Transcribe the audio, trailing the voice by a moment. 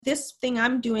this thing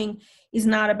I'm doing is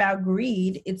not about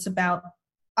greed. It's about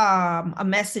a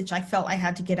message I felt I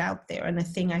had to get out there and a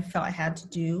thing I felt I had to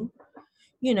do.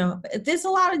 There's a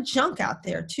lot of junk out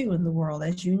there too in the world,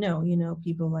 as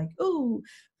people like, oh,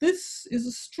 this is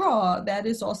a straw. That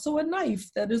is also a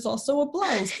knife. That is also a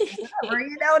blouse. Whatever,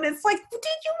 and it's like,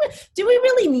 do we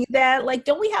really need that? Like,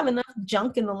 don't we have enough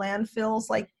junk in the landfills?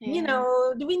 Like,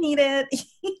 do we need it?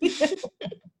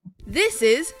 This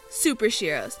is Super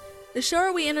Sheroes, the show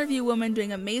where we interview women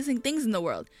doing amazing things in the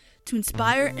world to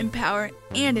inspire, empower,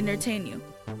 and entertain you.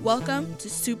 Welcome to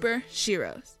Super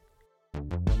Sheroes.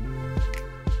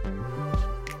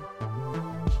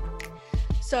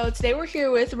 So today we're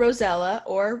here with Rosella,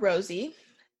 or Rosie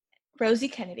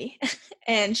Kennedy,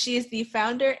 and she is the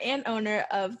founder and owner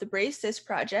of the Brave Sis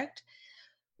Project,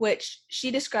 which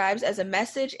she describes as a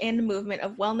message and a movement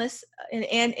of wellness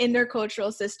and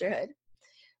intercultural sisterhood.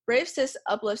 Brave Sis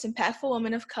uplifts impactful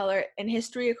women of color and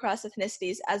history across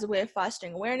ethnicities as a way of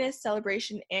fostering awareness,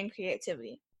 celebration, and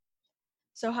creativity.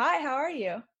 So hi, how are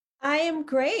you? I am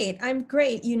great. I'm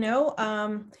great.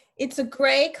 It's a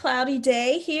gray, cloudy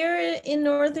day here in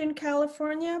Northern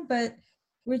California, but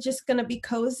we're just going to be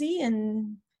cozy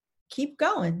and keep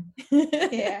going.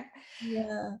 Yeah.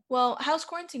 Yeah. Well, how's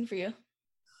quarantine for you?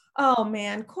 Oh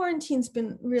man, quarantine's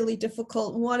been really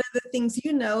difficult. One of the things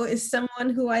is someone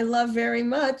who I love very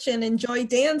much and enjoy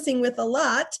dancing with a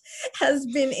lot has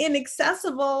been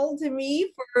inaccessible to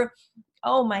me for,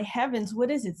 oh my heavens, what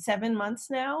is it, 7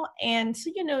 months now? And so,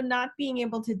 not being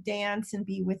able to dance and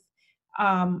be with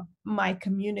my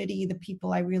community, the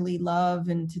people I really love,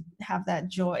 and to have that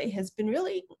joy has been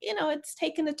really, it's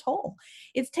taken a toll.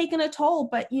 It's taken a toll,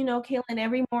 but Caitlin,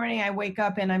 every morning I wake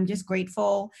up and I'm just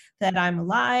grateful that I'm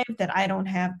alive, that I don't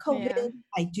have COVID. Yeah.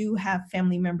 I do have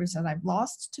family members that I've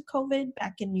lost to COVID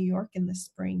back in New York in the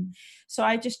spring. So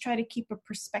I just try to keep a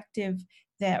perspective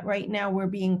that right now we're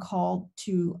being called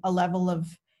to a level of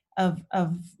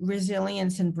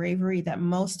resilience and bravery that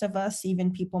most of us,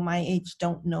 even people my age,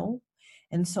 don't know.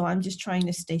 And so I'm just trying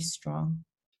to stay strong.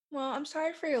 Well, I'm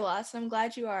sorry for your loss. I'm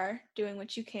glad you are doing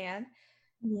what you can.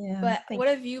 Yeah. But what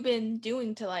have you been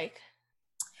doing to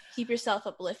keep yourself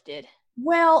uplifted?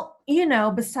 Well,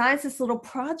 besides this little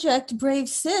project, Brave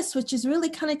Sis, which is really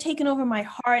kind of taken over my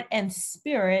heart and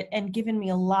spirit and given me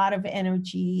a lot of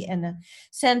energy and a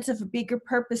sense of a bigger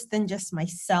purpose than just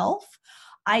myself,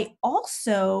 I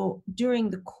also,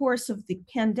 during the course of the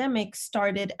pandemic,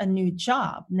 started a new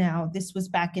job. Now, this was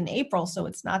back in April, so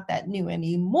it's not that new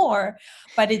anymore,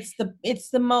 but it's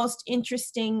the most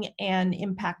interesting and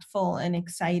impactful and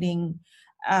exciting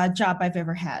job I've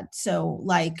ever had. So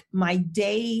like my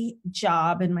day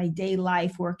job and my day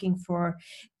life working for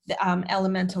the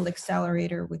Elemental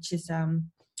Accelerator, which is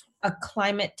a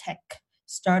climate tech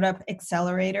startup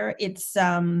accelerator. It's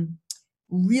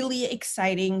really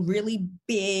exciting, really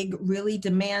big, really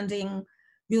demanding,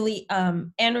 really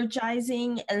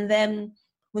energizing. And then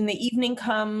when the evening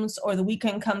comes or the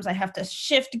weekend comes, I have to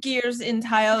shift gears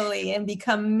entirely and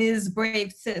become Ms.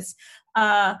 Brave Sis.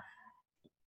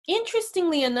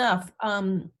 Interestingly enough,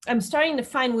 I'm starting to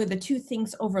find where the two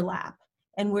things overlap,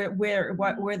 and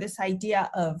where this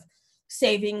idea of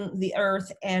saving the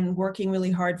earth and working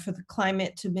really hard for the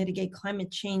climate to mitigate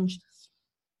climate change.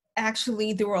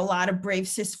 Actually, there were a lot of brave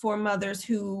cis foremothers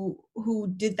who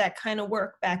did that kind of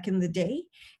work back in the day.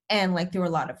 And there were a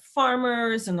lot of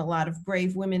farmers and a lot of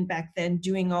brave women back then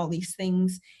doing all these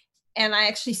things. And I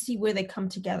actually see where they come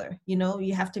together.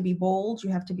 You have to be bold, you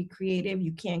have to be creative,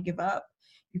 you can't give up.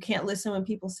 You can't listen when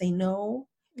people say no.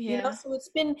 Yeah. So it's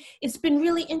been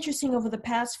really interesting over the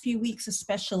past few weeks,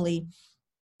 especially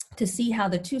to see how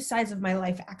the two sides of my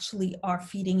life actually are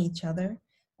feeding each other.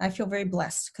 I feel very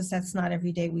blessed because that's not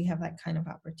every day we have that kind of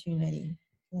opportunity.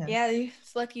 Yeah,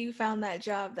 it's lucky you found that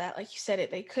job that, like you said,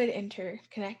 they could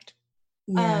interconnect.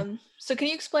 Yeah. So can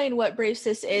you explain what Brave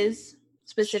Sis is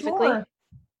specifically?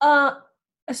 Sure.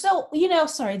 So,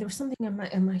 sorry, there was something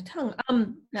in my tongue.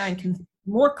 Now I can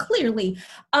more clearly.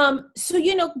 So,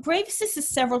 Brave Sis is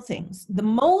several things. The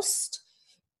most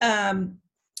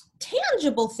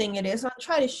tangible thing it is, I'll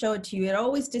try to show it to you. It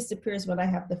always disappears when I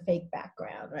have the fake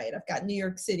background, right? I've got New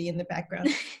York City in the background.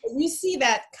 You see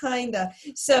that kind of.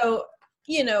 So,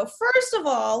 first of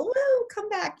all, come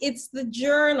back. It's the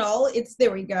journal.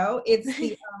 There we go. It's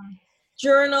the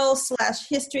journal /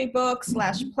 history book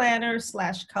 / planner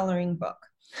 / coloring book,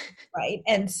 right?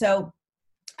 And so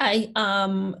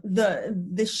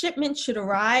the shipment should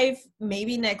arrive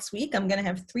maybe next week. I'm going to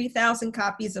have 3,000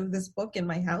 copies of this book in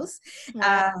my house,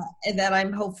 and that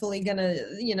I'm hopefully going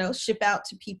to, ship out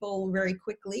to people very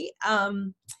quickly.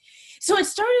 So it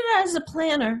started as a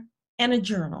planner and a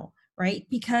journal, right?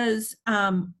 Because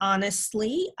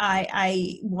honestly,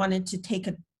 I wanted to take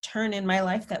a turn in my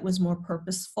life that was more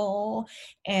purposeful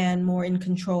and more in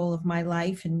control of my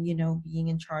life and, being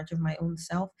in charge of my own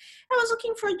self. I was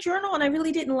looking for a journal and I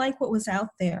really didn't like what was out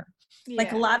there.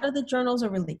 Like a Yeah. lot of the journals are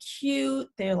really cute.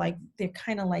 They're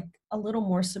kind of like a little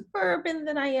more suburban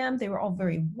than I am. They were all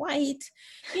very white.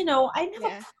 I didn't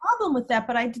have Yeah. a problem with that,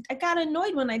 but I got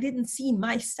annoyed when I didn't see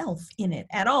myself in it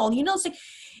at all.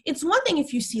 It's one thing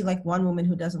if you see like one woman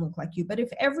who doesn't look like you, but if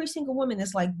every single woman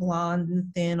is like blonde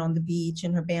and thin on the beach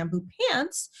in her bamboo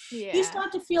pants, you Yeah.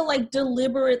 start to feel like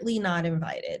deliberately not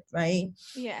invited, right?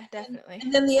 Yeah, definitely.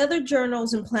 And then the other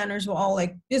journals and planners were all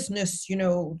like business,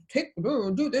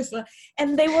 do this.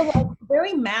 And they were like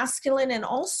very masculine and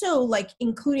also like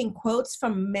including quotes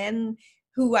from men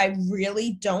who I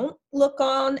really don't look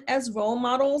on as role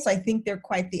models. I think they're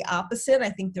quite the opposite. I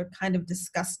think they're kind of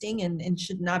disgusting and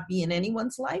should not be in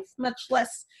anyone's life, much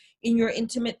less in your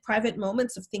intimate private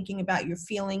moments of thinking about your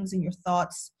feelings and your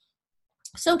thoughts.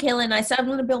 So Kayla and I said, I'm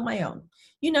going to build my own.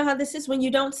 You know how this is when you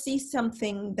don't see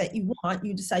something that you want,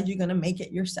 you decide you're going to make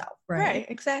it yourself, right? Right,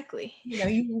 exactly.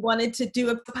 You wanted to do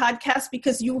a podcast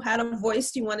because you had a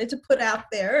voice you wanted to put out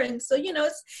there. And so,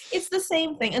 it's the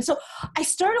same thing. And so I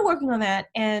started working on that.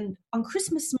 And on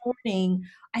Christmas morning,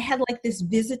 I had like this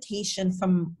visitation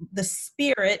from the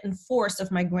spirit and force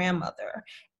of my grandmother.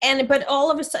 But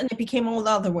all of a sudden it became all the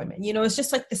other women, it's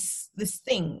just like this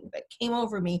thing that came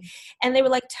over me. And they were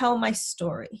like, tell my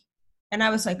story. And I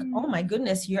was like, oh my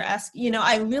goodness, you're asking,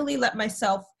 I really let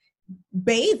myself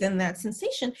bathe in that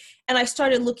sensation. And I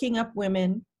started looking up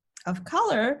women of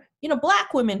color,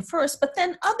 Black women first, but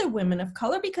then other women of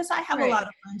color, because I have a lot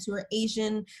of friends who are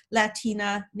Asian,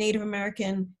 Latina, Native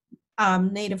American,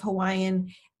 Native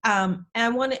Hawaiian,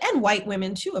 and white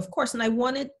women too, of course. And I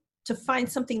wanted to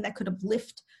find something that could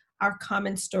uplift our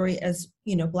common story as,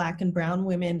 Black and brown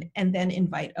women, and then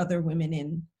invite other women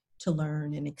in to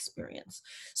learn and experience.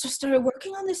 So I started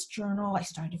working on this journal. I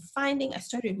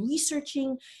started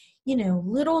researching,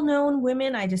 little known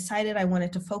women. I decided I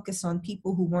wanted to focus on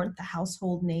people who weren't the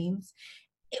household names.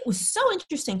 It was so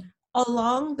interesting.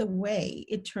 Along the way,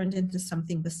 it turned into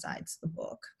something besides the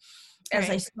book.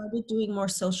 As I started doing more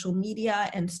social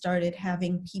media and started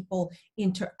having people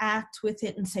interact with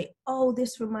it and say, oh,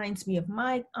 this reminds me of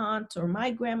my aunt or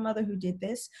my grandmother who did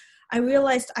this, I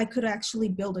realized I could actually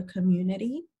build a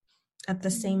community at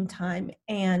the same time.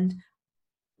 And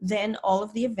then all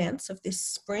of the events of this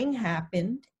spring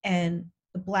happened, and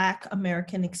the Black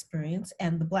American experience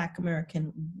and the Black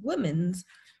American women's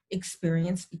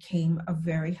experience became a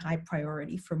very high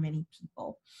priority for many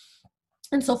people.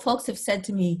 And so folks have said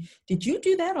to me, did you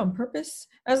do that on purpose?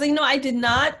 I was like, no, I did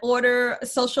not order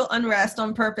social unrest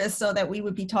on purpose so that we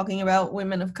would be talking about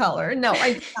women of color. No,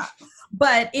 I did not.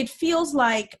 But it feels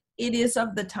like it is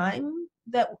of the time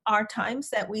that our times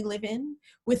that we live in.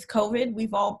 With COVID,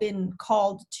 we've all been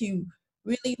called to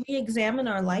really re-examine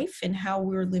our life and how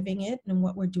we're living it and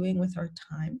what we're doing with our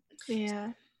time.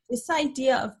 Yeah. This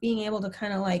idea of being able to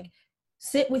kind of like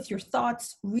sit with your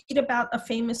thoughts, read about a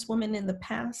famous woman in the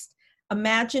past,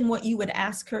 imagine what you would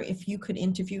ask her if you could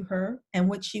interview her and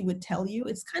what she would tell you.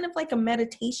 It's kind of like a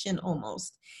meditation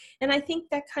almost. And I think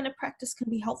that kind of practice can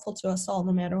be helpful to us all,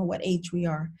 no matter what age we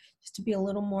are, just to be a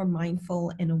little more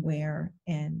mindful and aware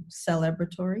and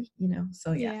celebratory,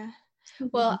 So yeah.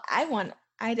 Well,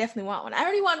 I definitely want one. I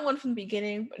already wanted one from the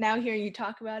beginning, but now hearing you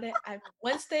talk about it,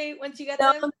 once you get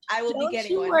them, I will be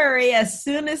getting one. Don't you worry. As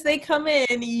soon as they come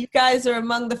in, you guys are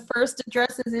among the first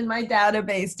addresses in my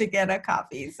database to get a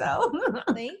copy. So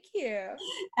thank you.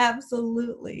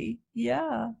 Absolutely.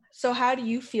 Yeah. So how do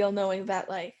you feel knowing that,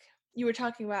 like, you were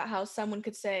talking about how someone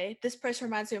could say, this person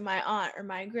reminds me of my aunt or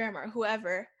my grandma or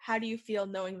whoever. How do you feel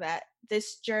knowing that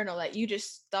this journal that you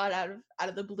just thought out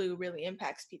of the blue really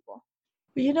impacts people?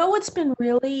 What's been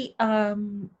really,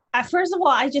 first of all,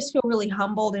 I just feel really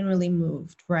humbled and really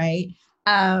moved, right?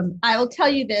 I will tell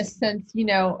you this, since,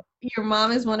 your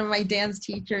mom is one of my dance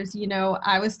teachers,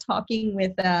 I was talking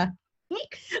with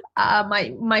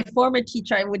my former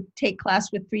teacher I would take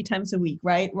class with 3 times a week,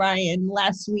 right? Ryan,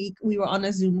 last week we were on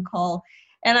a Zoom call,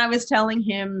 and I was telling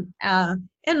him and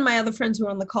my other friends who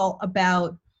were on the call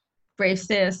about Brave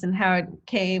Sis and how it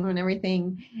came and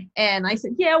everything. And I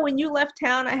said, yeah, when you left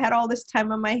town, I had all this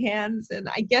time on my hands and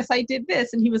I guess I did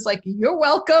this. And he was like, you're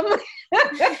welcome.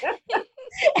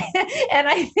 And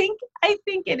I think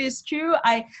it is true.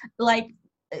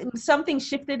 Something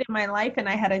shifted in my life and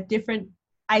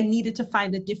I needed to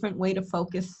find a different way to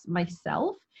focus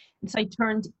myself. And so I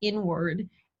turned inward,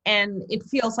 and it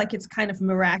feels like it's kind of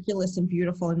miraculous and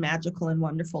beautiful and magical and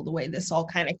wonderful the way this all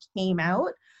kind of came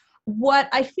out. what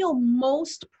I feel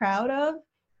most proud of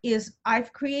is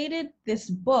I've created this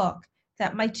book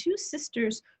that my two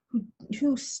sisters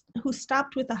who who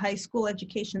stopped with a high school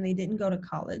education, they didn't go to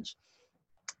college.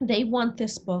 They want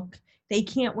this book. They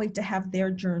can't wait to have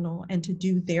their journal and to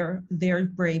do their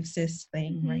brave sis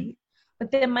thing, Mm-hmm. right?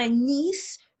 But then my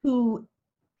niece, who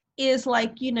is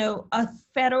like, a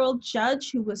federal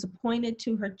judge who was appointed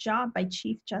to her job by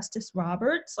Chief Justice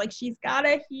Roberts. Like, she's got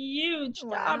a huge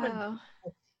job, a Wow.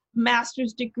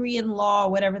 master's degree in law,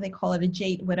 whatever they call it, a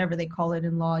J, whatever they call it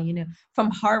in law,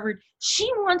 from Harvard. She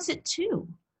wants it too,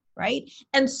 right?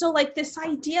 And so, like, this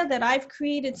idea that I've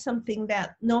created something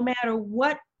that no matter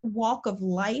what walk of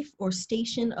life or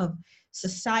station of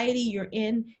society you're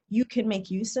in, you can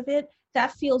make use of it.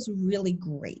 That feels really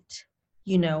great.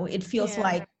 It feels Yeah.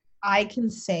 like I can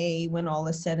say, when all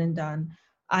is said and done,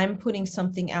 I'm putting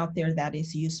something out there that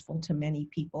is useful to many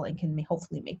people and can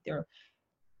hopefully make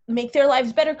their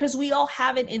lives better, because we all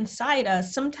have it inside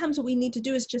us. Sometimes what we need to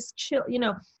do is just chill,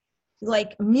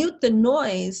 like mute the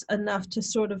noise enough to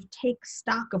sort of take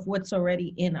stock of what's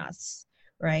already in us,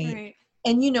 right? Right.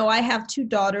 And I have two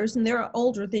daughters, and they're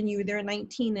older than you. They're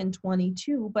 19 and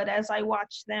 22. But as I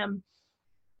watch them,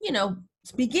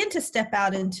 begin to step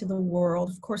out into the world,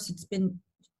 of course, it's been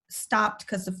stopped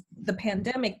because of the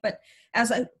pandemic. But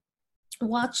as I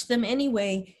watch them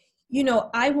anyway,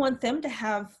 I want them to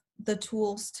have the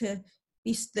tools to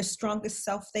be the strongest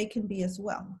self they can be as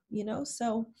well,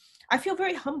 So I feel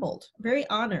very humbled, very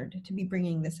honored to be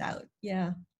bringing this out.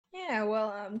 Yeah. Yeah,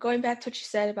 well, going back to what you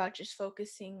said about just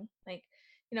focusing, like,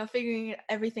 figuring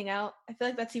everything out, I feel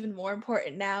like that's even more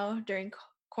important now during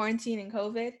quarantine and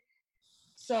COVID.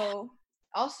 So,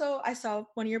 also, I saw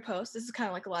one of your posts. This is kind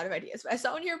of like a lot of ideas, but I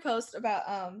saw one of your posts about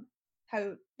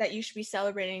how that you should be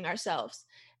celebrating ourselves,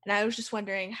 and I was just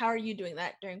wondering, how are you doing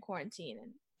that during quarantine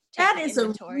and That taking is a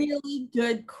inventory? really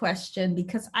good question,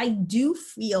 because I do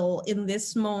feel in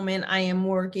this moment I am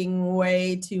working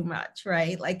way too much,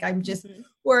 right? Like, I'm just Hmm.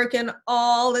 working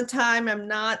all the time. I'm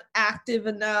not active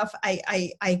enough.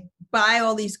 I buy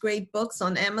all these great books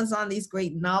on Amazon, these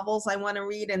great novels I want to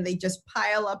read, and they just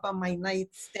pile up on my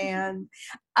nightstand.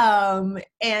 And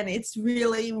it's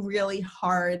really, really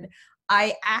hard.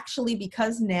 I actually,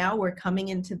 because now we're coming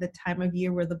into the time of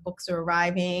year where the books are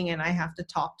arriving and I have to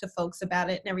talk to folks about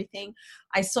it and everything,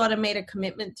 I sort of made a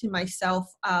commitment to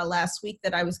myself last week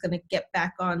that I was going to get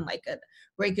back on like a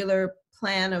regular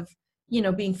plan of,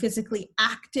 being physically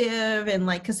active, and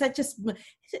like, because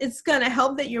it's going to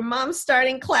help that your mom's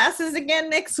starting classes again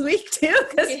next week too,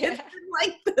 because Yeah. it's been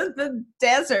like the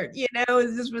desert,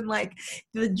 it's just been like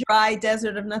the dry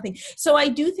desert of nothing. So I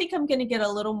do think I'm going to get a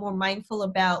little more mindful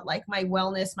about like my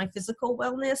wellness, my physical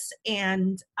wellness.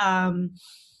 And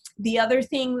the other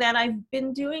thing that I've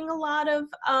been doing a lot of,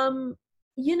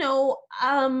 you know,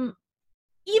 um,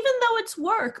 even though it's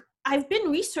work, I've been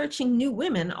researching new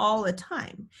women all the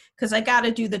time, because I got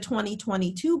to do the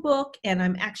 2022 book, and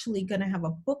I'm actually going to have a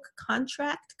book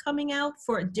contract coming out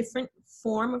for a different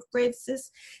form of Brave Sis.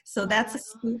 So that's Wow. a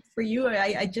scoop for you.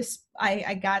 I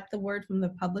got the word from the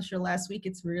publisher last week.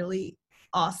 It's really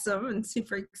awesome and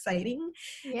super exciting.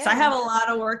 So I have Yeah. a lot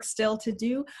of work still to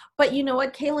do. But you know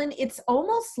what, Kaylin? It's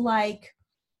almost like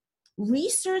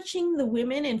researching the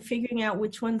women and figuring out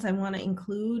which ones I want to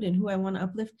include and who I want to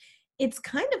uplift. It's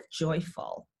kind of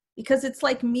joyful, because it's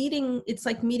like meeting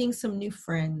some new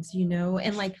friends,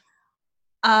 and like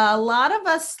a lot of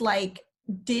us like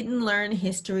didn't learn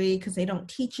history because they don't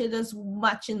teach it as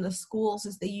much in the schools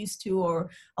as they used to, or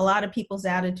a lot of people's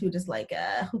attitude is like,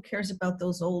 who cares about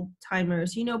those old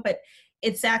timers, but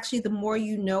it's actually, the more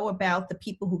you know about the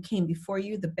people who came before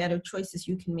you, the better choices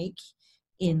you can make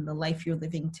in the life you're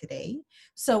living today.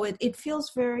 So it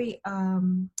feels very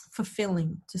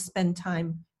fulfilling to spend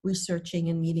time researching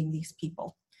and meeting these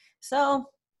people. So,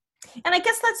 and I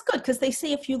guess that's good, because they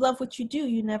say if you love what you do,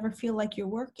 you never feel like you're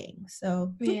working.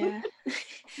 So, Yeah.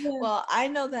 yeah. Well, I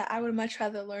know that I would much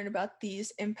rather learn about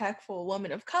these impactful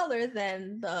women of color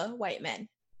than the white men.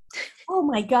 Oh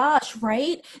my gosh,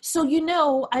 right? So,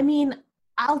 I mean,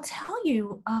 I'll tell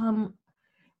you,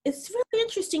 it's really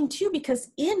interesting too, because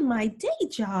in my day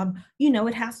job,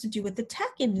 it has to do with the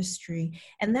tech industry,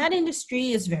 and that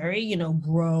industry is very,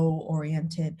 grow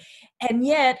oriented. And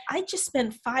yet I just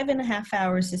spent 5.5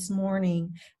 hours this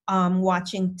morning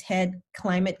watching TED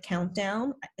Climate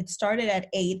Countdown. It started at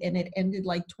 8 and it ended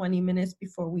like 20 minutes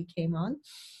before we came on.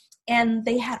 And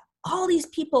they had all these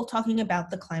people talking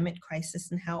about the climate crisis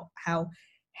and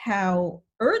how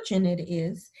urgent it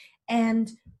is.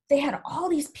 And they had all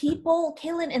these people,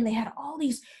 Kaylin, and they had all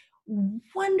these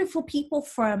wonderful people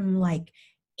from like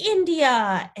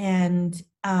India and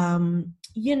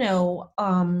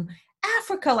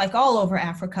Africa, like all over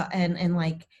Africa, and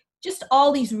like just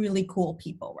all these really cool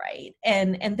people, right?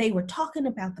 And they were talking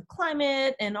about the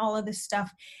climate and all of this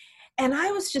stuff. And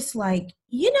I was just like,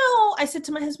 I said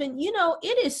to my husband,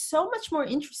 it is so much more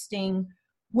interesting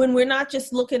when we're not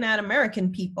just looking at American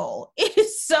people. It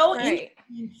is so interesting.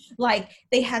 Like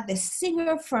they had this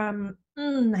singer from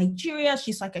Nigeria.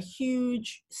 She's like a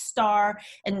huge star,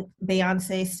 and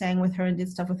Beyonce sang with her and did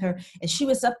stuff with her. And she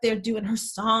was up there doing her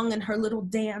song and her little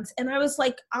dance. And I was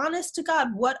like, honest to God,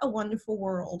 what a wonderful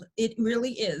world. It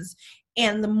really is.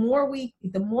 And the more we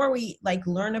like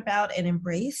learn about and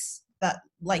embrace that,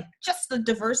 like just the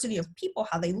diversity of people,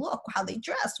 how they look, how they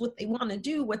dress, what they want to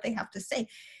do, what they have to say.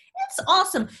 It's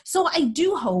awesome. So I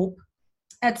do hope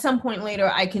at some point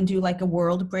later I can do like a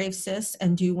World Brave Sis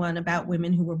and do one about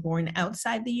women who were born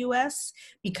outside the US,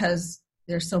 because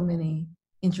there's so many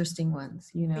interesting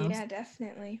ones, Yeah,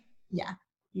 definitely. Yeah.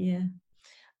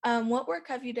 What work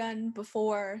have you done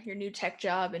before your new tech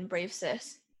job in Brave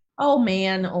Sis? Oh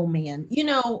man.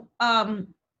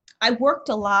 I worked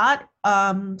a lot.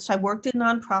 So I worked in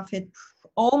nonprofit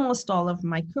almost all of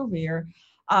my career.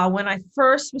 When I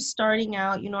first was starting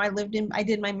out, I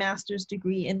did my master's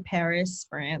degree in Paris,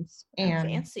 France. And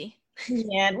fancy.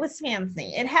 Yeah, it was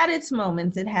fancy. It had its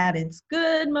moments. It had its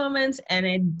good moments, and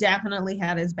it definitely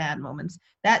had its bad moments.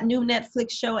 That new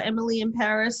Netflix show, Emily in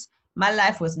Paris, my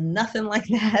life was nothing like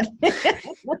that.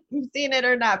 You've seen it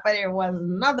or not, but it was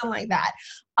nothing like that.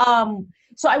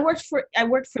 So I worked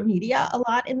for media a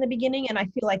lot in the beginning, and I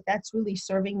feel like that's really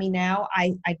serving me now.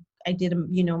 I did,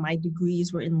 my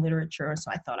degrees were in literature, so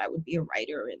I thought I would be a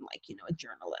writer and a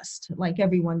journalist, like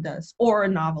everyone does, or a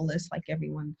novelist, like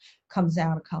everyone comes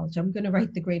out of college. I'm going to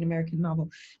write the great American novel.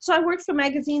 So I worked for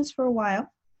magazines for a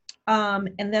while,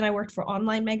 and then I worked for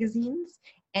online magazines.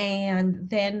 And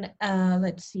then,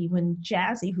 let's see, when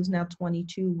Jazzy, who's now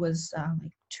 22, was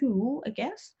like 2, I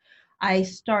guess, I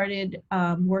started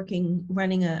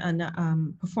running a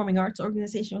performing arts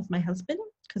organization with my husband,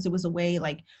 because it was a way,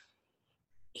 like,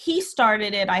 he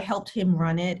started it, I helped him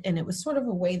run it, and it was sort of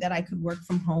a way that I could work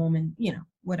from home and,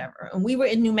 whatever. And we were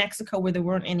in New Mexico where there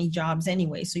weren't any jobs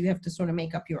anyway, so you have to sort of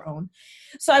make up your own.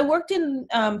 So I worked in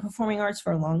performing arts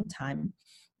for a long time.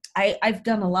 I've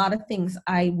done a lot of things.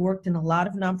 I worked in a lot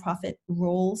of nonprofit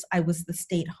roles. I was the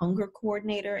state hunger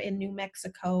coordinator in New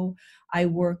Mexico. I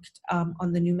worked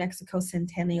on the New Mexico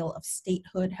Centennial of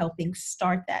Statehood, helping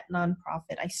start that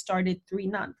nonprofit. I started 3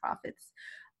 nonprofits.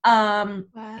 Wow.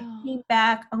 I came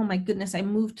back. Oh my goodness. I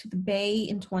moved to the Bay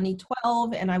in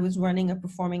 2012, and I was running a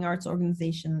performing arts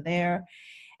organization there.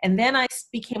 And then I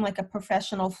became like a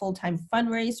professional full-time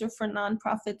fundraiser for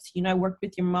nonprofits. I worked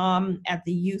with your mom at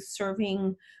the youth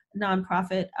serving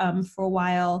nonprofit for a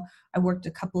while. I worked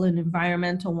a couple of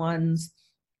environmental ones.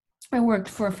 I worked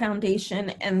for a foundation,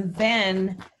 and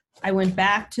then I went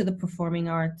back to the performing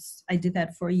arts. I did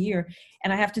that for a year.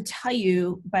 And I have to tell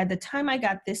you, by the time I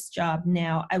got this job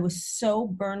now, I was so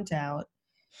burnt out.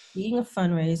 Being a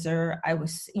fundraiser, I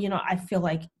feel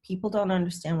like people don't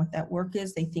understand what that work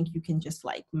is. They think you can just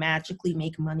like magically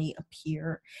make money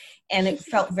appear. And it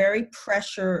felt very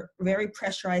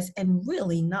pressurized and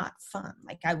really not fun.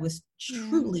 Like I was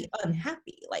truly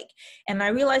unhappy. And I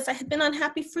realized I had been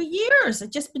unhappy for years.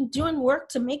 I'd just been doing work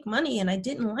to make money and I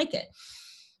didn't like it.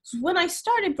 So when I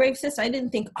started Brave Sis, I didn't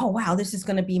think, oh, wow, this is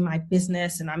going to be my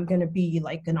business and I'm going to be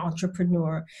like an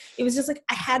entrepreneur. It was just like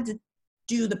I had to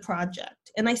do the project.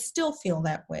 And I still feel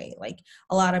that way. Like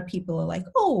a lot of people are like,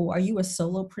 oh, are you a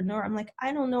solopreneur? I'm like,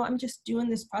 I don't know. I'm just doing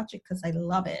this project because I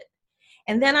love it.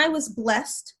 And then I was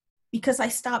blessed because I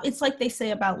stopped. It's like they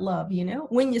say about love,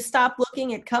 when you stop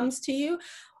looking, it comes to you.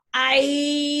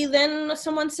 Then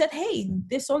someone said, hey,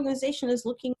 this organization is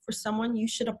looking for someone, you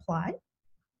should apply.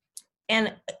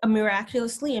 And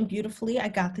miraculously and beautifully, I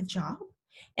got the job.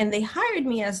 And they hired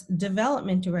me as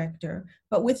development director.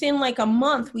 But within like a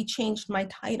month, we changed my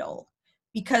title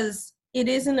because it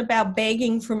isn't about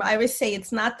begging from, I always say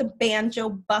it's not the banjo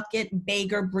bucket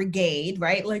beggar brigade,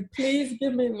 right? Like, please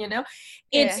give me,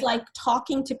 It's like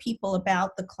talking to people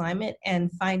about the climate and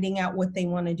finding out what they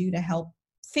want to do to help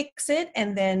fix it.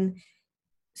 And then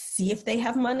see if they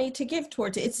have money to give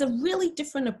towards it. It's a really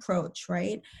different approach,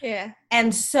 right? Yeah.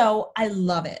 And so I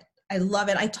love it.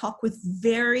 I talk with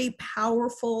very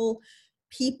powerful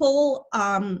people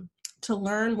to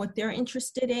learn what they're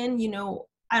interested in.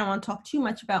 I don't want to talk too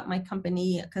much about my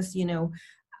company because,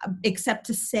 except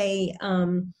to say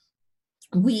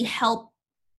we help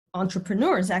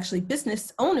entrepreneurs, actually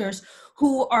business owners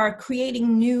who are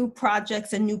creating new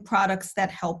projects and new products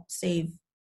that help save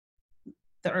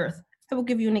the earth. I will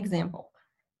give you an example.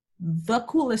 The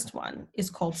coolest one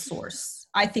is called Source.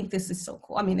 I think this is so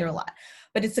cool. I mean, there are a lot,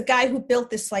 but it's a guy who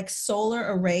built this like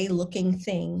solar array looking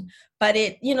thing. But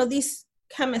it, these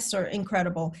chemists are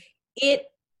incredible. It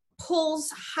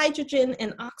pulls hydrogen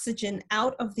and oxygen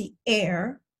out of the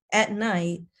air at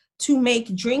night to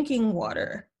make drinking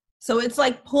water. So it's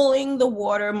like pulling the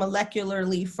water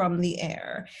molecularly from the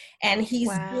air. And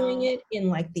he's doing it in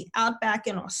like the outback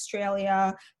in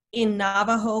Australia, in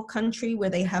Navajo country where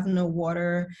they have no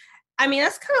water. I mean,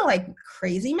 that's kind of like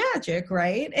crazy magic,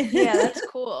 right? Yeah, that's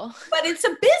cool. But it's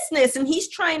a business and he's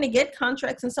trying to get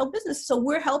contracts and sell business. So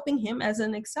we're helping him as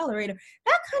an accelerator.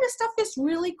 That kind of stuff is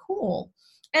really cool.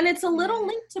 And it's a little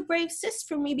link to Brave Sis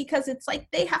for me because it's like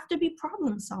they have to be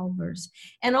problem solvers.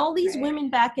 And all these women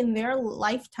back in their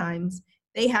lifetimes,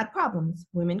 they had problems.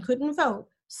 Women couldn't vote.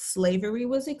 Slavery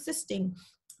was existing.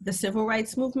 The civil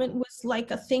rights movement was like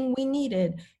a thing we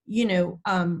needed.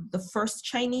 The first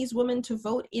Chinese woman to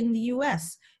vote in the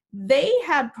US. They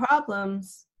had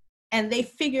problems and they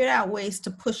figured out ways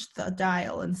to push the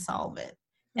dial and solve it.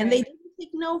 And they didn't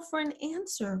take no for an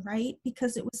answer, right?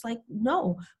 Because it was like,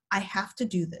 no, I have to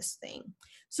do this thing.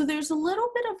 So there's a little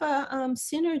bit of a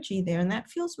synergy there, and that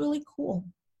feels really cool.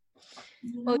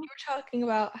 Well, you were talking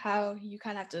about how you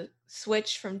kind of have to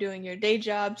switch from doing your day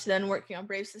job to then working on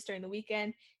Brave Sis during the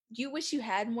weekend. Do you wish you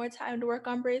had more time to work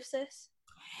on Brave Sis?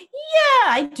 Yeah,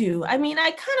 I do. I mean,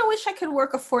 I kind of wish I could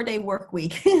work a 4-day work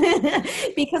week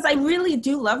because I really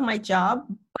do love my job,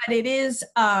 but it is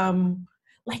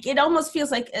like, it almost feels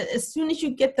like as soon as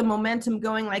you get the momentum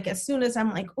going, like as soon as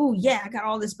I'm like, oh yeah, I got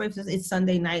all this Brave Sis, it's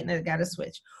Sunday night and I got to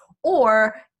switch.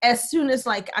 Or as soon as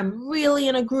like I'm really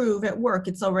in a groove at work,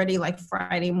 it's already like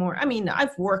Friday morning. I mean,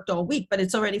 I've worked all week, but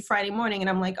it's already Friday morning and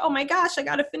I'm like, oh my gosh, I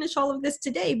got to finish all of this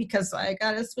today because I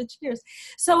got to switch gears.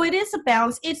 So it is a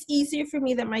balance. It's easier for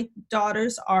me that my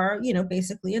daughters are,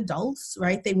 basically adults,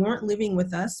 right? They weren't living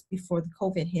with us before the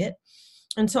COVID hit.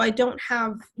 And so I don't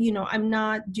have, I'm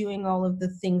not doing all of the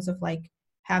things of like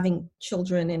having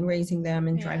children and raising them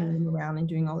and driving them around and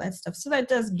doing all that stuff. So that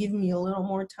does give me a little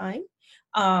more time.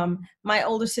 My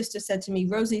older sister said to me,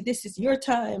 Rosie, this is your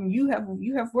time. You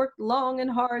have worked long and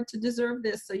hard to deserve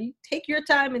this. So you take your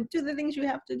time and do the things you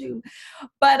have to do.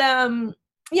 But,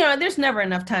 there's never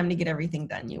enough time to get everything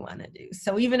done you want to do.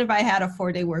 So even if I had a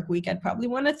 4-day work week, I'd probably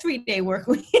want a 3-day work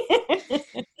week.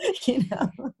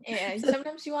 Yeah,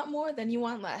 sometimes you want more than you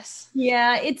want less.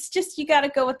 Yeah, it's just, you got to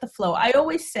go with the flow. I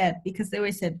always said, because they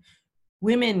always said,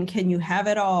 women, can you have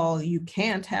it all? You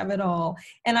can't have it all.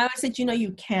 And I always said,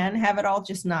 you can have it all,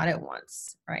 just not at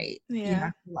once, right? Yeah. You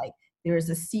have to, like, there's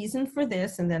a season for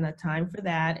this and then a time for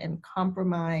that, and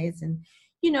compromise. And,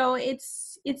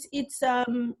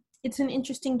 it's an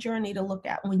interesting journey to look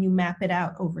at when you map it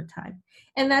out over time.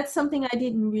 And that's something I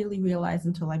didn't really realize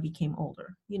until I became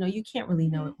older. You can't really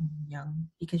know it when you're young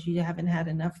because you haven't had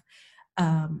enough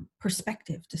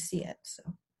perspective to see it. So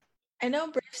I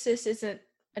know Brave Sis isn't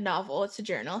a novel, it's a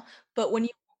journal, but when you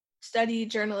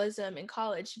studied journalism in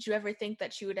college, did you ever think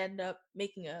that you would end up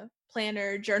making a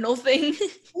planner journal thing?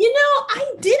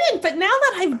 I didn't, but now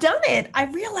that I've done it, I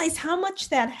realize how much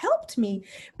that helped me,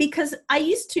 because I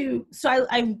used to,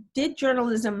 I did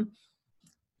journalism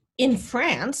in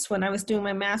France when I was doing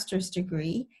my master's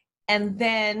degree, and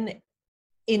then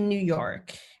in New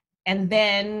York, and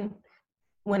then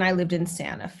when I lived in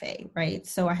Santa Fe, right?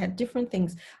 So I had different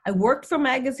things. I worked for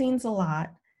magazines a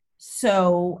lot.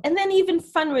 So, and then even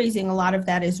fundraising, a lot of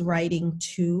that is writing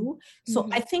too. So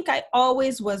I think I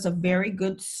always was a very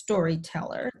good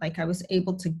storyteller. Like I was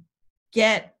able to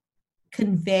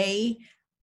convey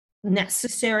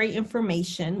necessary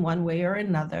information one way or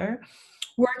another.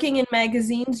 Working in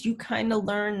magazines, you kind of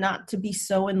learn not to be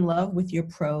so in love with your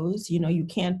prose. You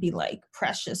can't be like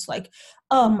precious, like,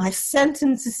 oh, my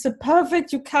sentence is so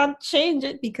perfect, you can't change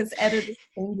it, because editors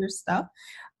change your stuff.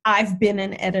 I've been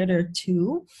an editor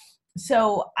too.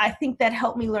 So I think that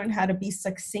helped me learn how to be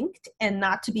succinct and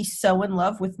not to be so in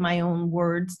love with my own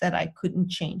words that I couldn't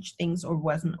change things or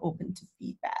wasn't open to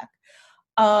feedback.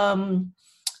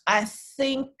 I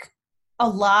think a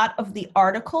lot of the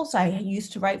articles I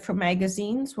used to write for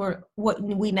magazines were what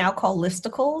we now call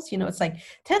listicles. It's like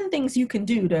 10 things you can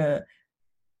do to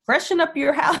freshen up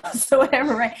your house or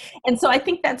whatever, right? And so I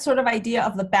think that sort of idea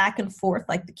of the back and forth,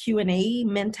 like the Q&A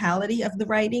mentality of the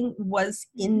writing was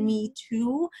in me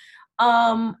too.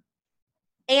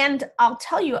 And I'll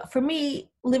tell you, for me,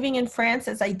 living in France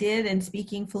as I did and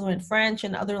speaking fluent French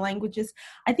and other languages,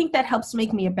 I think that helps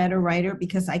make me a better writer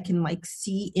because I can like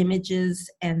see images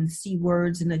and see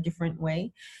words in a different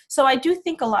way. So I do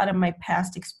think a lot of my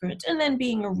past experience, and then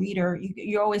being a reader,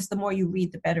 you're always, the more you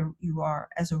read, the better you are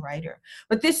as a writer.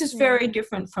 But this is Yeah. very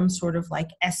different from sort of like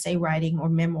essay writing or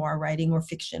memoir writing or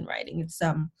fiction writing.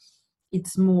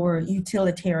 It's more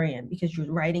utilitarian because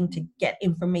you're writing to get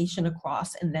information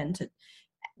across and then to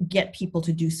get people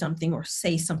to do something or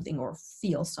say something or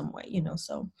feel some way,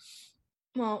 so.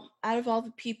 Well, out of all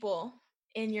the people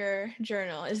in your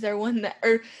journal, is there one that,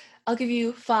 or I'll give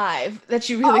you 5 that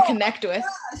you really Oh connect with?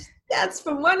 gosh, that's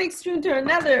from one extreme to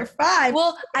another. 5.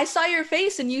 Well, I saw your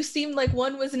face and you seemed like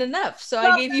one wasn't enough, so I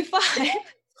Well, gave you 5.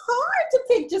 hard to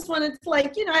pick just one. It's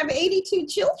like, I have 82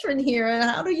 children here, and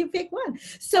how do you pick one?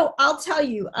 So I'll tell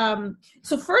you.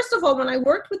 So first of all, when I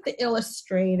worked with the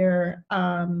illustrator,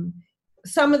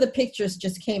 some of the pictures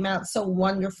just came out so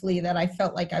wonderfully that I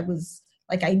felt like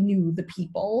I knew the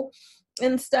people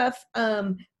and stuff.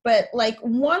 But like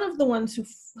one of the ones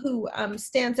who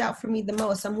stands out for me the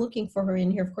most, I'm looking for her in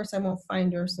here. Of course, I won't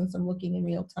find her since I'm looking in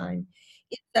real time.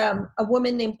 It's a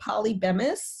woman named Polly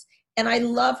Bemis, and I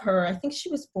love her. I think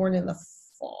she was born in the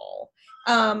fall.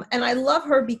 And I love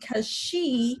her because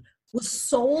she was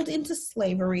sold into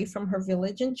slavery from her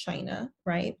village in China,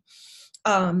 right?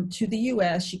 To the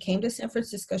US. She came to San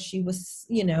Francisco. She was,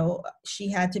 she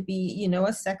had to be,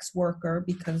 a sex worker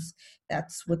because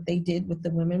that's what they did with the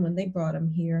women when they brought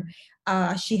them here.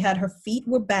 She had, her feet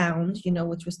were bound,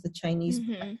 which was the Chinese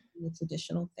the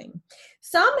traditional thing.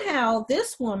 Somehow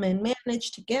this woman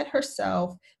managed to get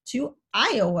herself to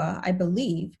Iowa, I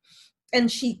believe,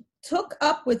 and she took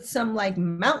up with some like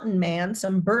mountain man,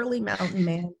 some burly mountain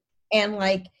man, and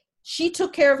like she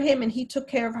took care of him and he took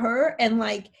care of her, and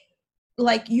like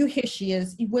here she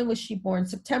is. When was she born?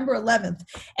 September 11th.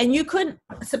 And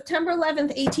September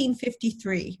 11th,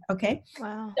 1853. Okay.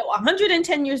 Wow. So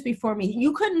 110 years before me.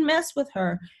 You couldn't mess with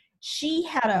her. She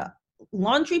had a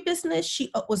laundry business.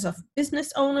 She was a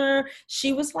business owner.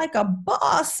 She was like a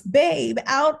boss babe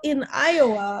out in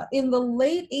Iowa in the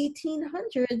late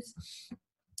 1800s.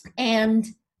 And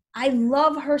I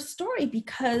love her story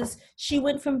because she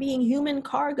went from being human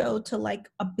cargo to like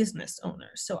a business owner.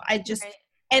 So I just, right.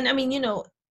 And I mean,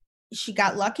 she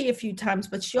got lucky a few times,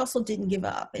 but she also didn't give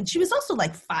up. And she was also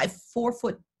like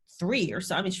 4'3" or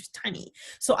so. I mean, she was tiny.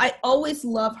 So I always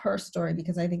love her story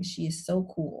because I think she is so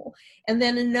cool. And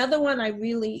then another one I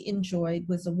really enjoyed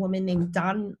was a woman named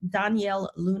Danielle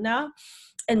Luna.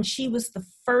 And she was the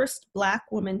first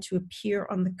Black woman to appear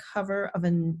on the cover of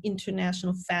an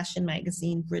international fashion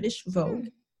magazine, British Vogue,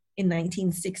 in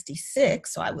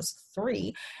 1966. So I was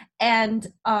 3. And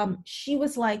she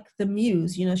was like the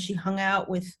muse. She hung out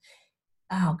with,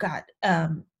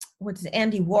 Andy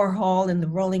Warhol and the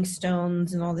Rolling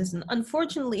Stones and all this. And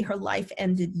unfortunately, her life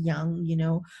ended young,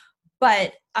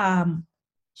 but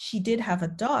she did have a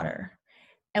daughter.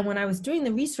 And when I was doing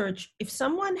the research, if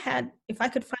I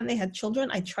could find they had children,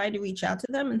 I tried to reach out to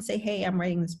them and say, hey, I'm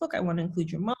writing this book. I want to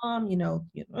include your mom,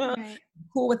 right.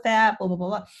 Cool with that, blah, blah, blah,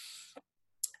 blah.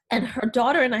 And her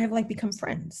daughter and I have like become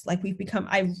friends. Like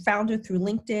I found her through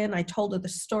LinkedIn. I told her the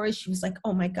story. She was like,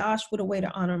 oh my gosh, what a way to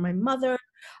honor my mother.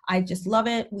 I just love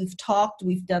it. We've talked,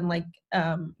 we've done like,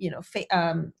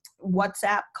 WhatsApp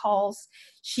calls.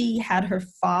 She had her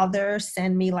father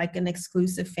send me like an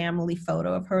exclusive family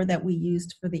photo of her that we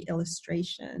used for the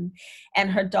illustration. And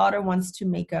her daughter wants to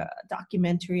make a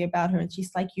documentary about her. And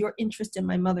she's like, your interest in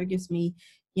my mother gives me,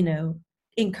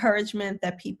 encouragement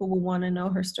that people will want to know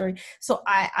her story. So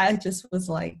I just was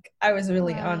like, I was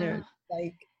really honored.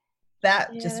 Like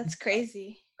that. Yeah, that's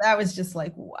crazy. That was just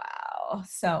like, wow.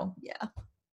 So yeah.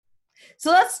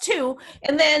 So that's 2.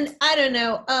 And then I don't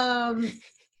know.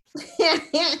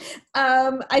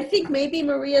 I think maybe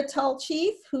Maria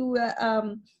Tall-Chief, who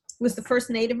was the first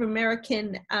Native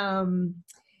American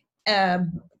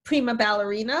prima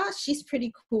ballerina. She's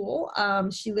pretty cool.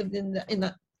 She lived in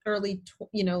the early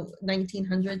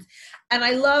 1900s, and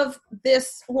I love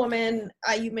this woman.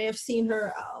 You may have seen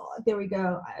her. Oh, there we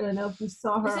go. I don't know if you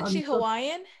saw her. Isn't she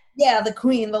Hawaiian? Yeah,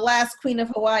 the last queen of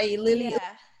Hawaii, Lili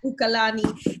Ukalani.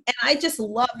 And I just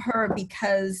love her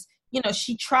because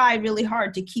she tried really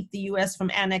hard to keep the U.S. from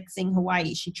annexing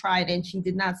Hawaii. She tried and she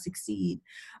did not succeed.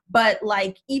 But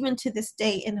like even to this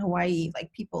day in Hawaii,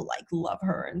 like people like love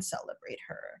her and celebrate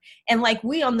her. And like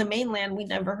we on the mainland, we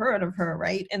never heard of her,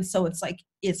 right? And so it's like,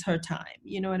 it's her time.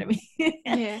 You know what I mean?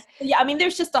 Yeah. Yeah, I mean,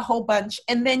 there's just a whole bunch.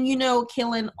 And then,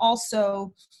 Kaylin,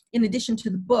 also, in addition to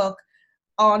the book,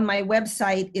 on my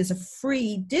website is a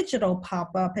free digital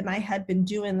pop-up. And I had been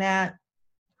doing that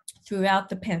throughout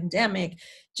the pandemic,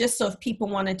 just so if people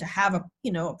wanted to have a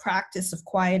practice of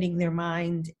quieting their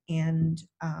mind and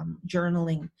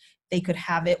journaling, they could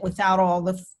have it without all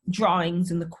the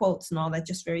drawings and the quotes and all that,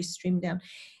 just very streamed down.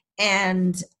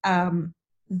 And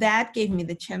that gave me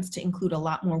the chance to include a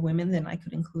lot more women than I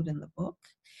could include in the book.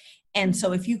 And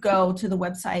so if you go to the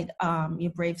website,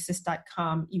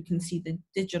 yourbravesis.com, you can see the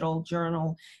digital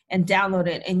journal and download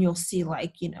it, and you'll see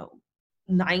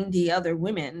 90 other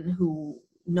women who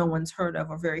no one's heard of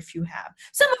or very few have.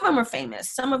 Some of them are famous.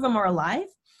 Some of them are alive.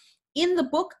 In the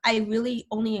book, I really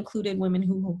only included women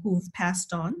who've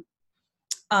passed on.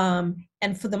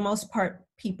 And for the most part,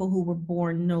 people who were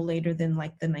born no later than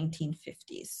the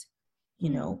 1950s,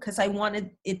 because I wanted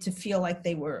it to feel like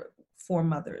they were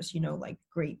foremothers, like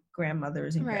great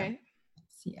grandmothers and right.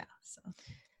 Yeah. So.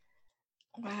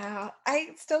 Wow.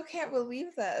 I still can't believe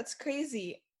that. That's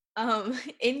crazy.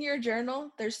 In your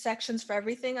journal, there's sections for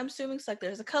everything, I'm assuming. So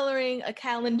there's a coloring, a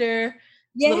calendar,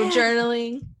 little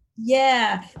journaling.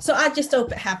 Yeah. So I just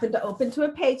happened to open to a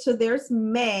page. So there's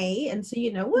May. And so, woo.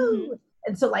 Mm-hmm.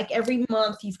 And so every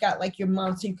month you've got your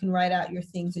month, so you can write out your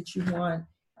things that you want.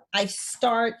 I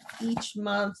start each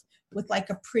month with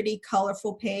a pretty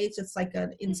colorful page. It's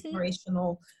an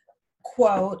inspirational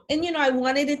quote. And, I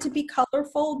wanted it to be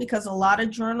colorful because a lot of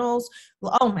journals,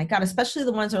 oh my God, especially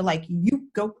the ones that are you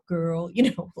go girl,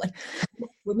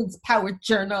 Women's Power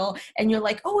Journal. And you're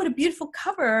oh, what a beautiful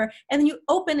cover. And then you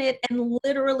open it and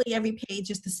literally every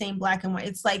page is the same black and white.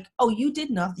 It's oh, you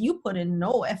did nothing. You put in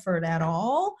no effort at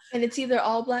all. And it's either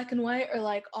all black and white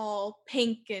or all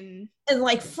pink and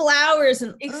flowers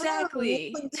and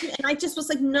exactly. And I just was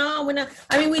no, we're not.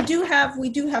 I mean, we do have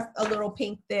a little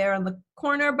pink there on the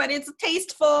corner, but it's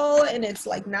tasteful and it's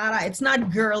it's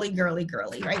not girly,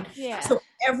 right? Yeah. So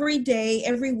every day,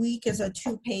 every week is a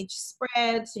 2-page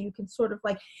spread. So you can sort of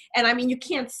and I mean, you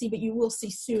can't see, but you will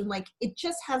see soon. It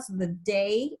just has the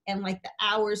day and the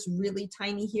hours really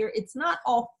tiny here. It's not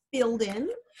all filled in.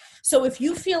 So if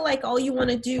you feel all you want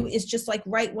to do is just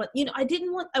write what,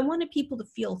 I wanted people to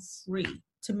feel free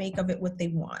to make of it what they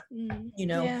want,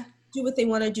 do what they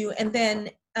want to do. And then,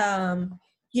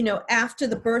 after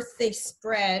the birthday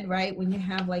spread, right, when you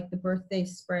have the birthday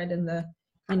spread and the,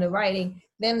 writing,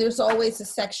 then there's always a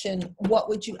section, what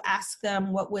would you ask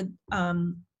them? What would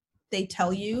they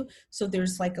tell you? So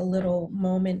there's a little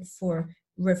moment for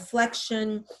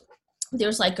reflection.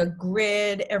 There's a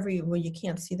grid well, you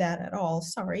can't see that at all.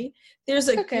 Sorry. There's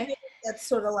a grid that's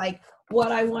sort of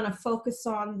what I want to focus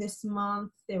on this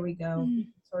month. There we go. You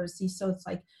can sort of see. So it's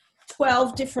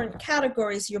 12 different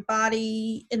categories: your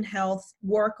body and health,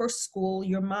 work or school,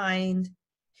 your mind,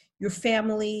 your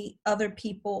family, other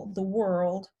people, the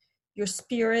world, your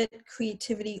spirit,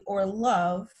 creativity or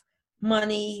love,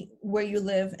 money, where you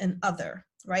live, and other.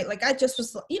 Right? I just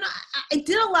was, I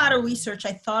did a lot of research.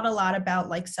 I thought a lot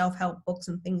about self-help books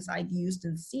and things I'd used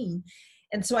and seen.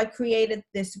 And so I created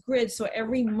this grid. So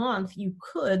every month you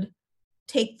could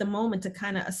take the moment to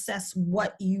kind of assess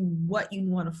what you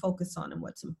want to focus on and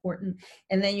what's important.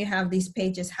 And then you have these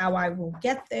pages, how I will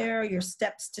get there, your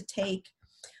steps to take.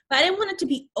 But I didn't want it to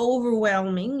be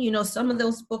overwhelming. Some of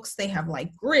those books, they have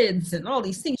grids and all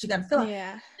these things you got to fill out.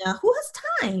 Yeah. Now, who has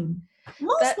time?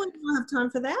 Most women don't have time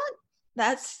for that.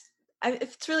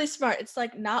 It's really smart. It's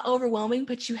not overwhelming,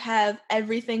 but you have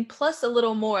everything plus a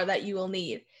little more that you will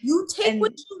need. You take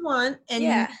what you want and you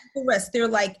do the rest.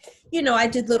 They're I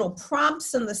did little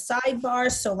prompts in the sidebar.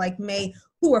 So May,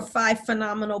 who are 5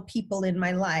 phenomenal people in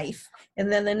my life? And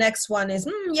then the next one is,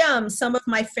 yum, some of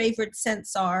my favorite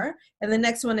scents are. And the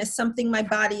next one is something my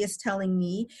body is telling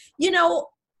me.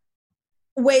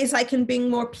 Ways I can bring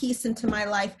more peace into my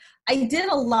life. I did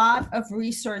a lot of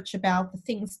research about the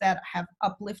things that have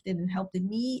uplifted and helped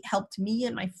me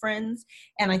and my friends,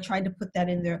 and I tried to put that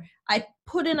in there. I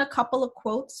put in a couple of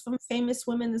quotes from famous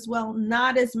women as well,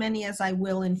 not as many as I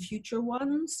will in future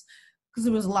ones, because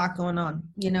there was a lot going on,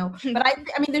 But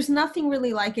I mean, there's nothing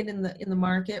really like it in the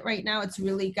market right now. It's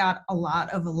really got a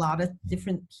lot of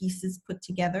different pieces put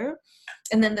together.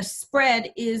 And then the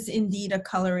spread is indeed a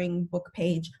coloring book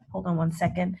page. Hold on 1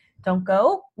 second. Don't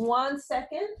go. 1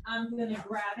 second. I'm going to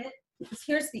grab it.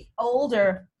 Here's the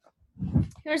older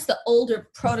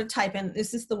prototype. And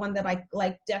this is the one that I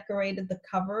decorated the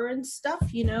cover and stuff,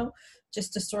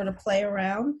 just to sort of play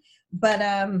around. But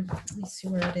let me see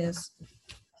where it is.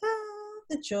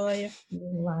 The joy of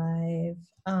being live.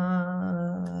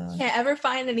 Can't ever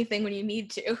find anything when you need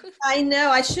to. I know.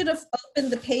 I should have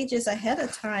opened the pages ahead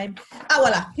of time.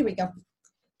 Voila. Here we go.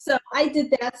 So I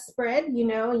did that spread, and you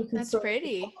can That's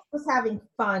pretty. I was having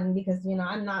fun because,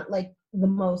 I'm not the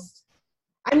most,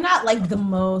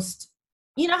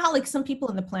 You know how like some people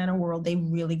in the planner world, they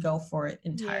really go for it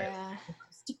entirely. Yeah.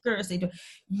 Stickers, they do.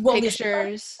 Well, there's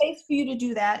Pictures. space for you to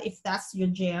do that if that's your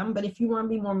jam. But if you want to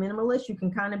be more minimalist, you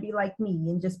can kind of be like me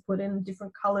and just put in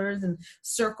different colors and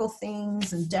circle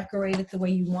things and decorate it the way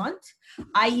you want.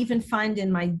 I even find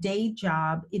in my day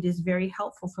job, it is very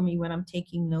helpful for me when I'm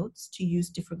taking notes to use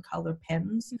different color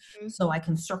pens. Mm-hmm. So I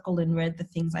can circle in red the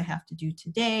things I have to do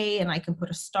today, and I can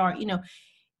put a star, you know,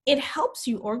 it helps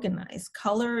you organize.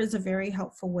 Color is a very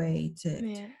helpful way to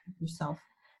keep yourself.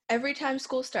 Every time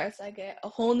school starts, I get a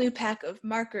whole new pack of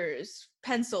markers,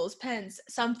 pencils, pens,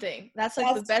 something. That's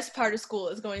like the best part of school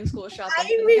is going school shopping.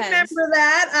 I remember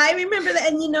that.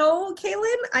 And you know,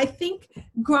 Kaylin, I think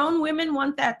grown women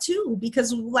want that too,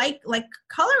 because like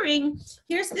coloring,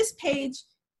 here's this page.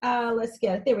 Let's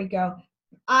get it. There we go.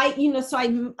 I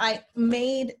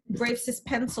made Brave Sis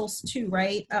pencils too,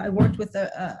 right? I worked with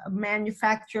a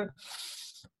manufacturer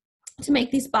to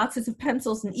make these boxes of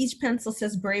pencils, and each pencil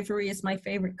says bravery is my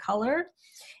favorite color.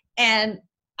 And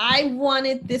I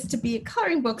wanted this to be a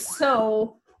coloring book,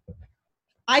 so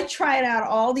I tried out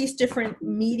all these different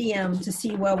medium to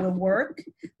see what would work.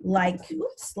 I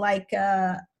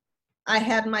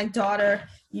had my daughter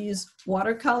use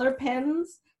watercolor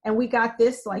pens, and we got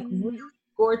this like really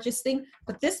gorgeous thing,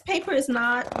 but this paper is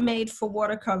not made for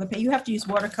watercolor paper. You have to use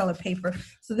watercolor paper.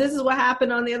 So this is what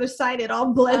happened on the other side. It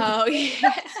all blended. Oh,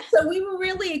 yeah. So we were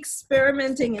really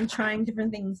experimenting and trying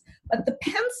different things. But the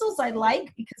pencils I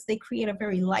like because they create a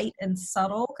very light and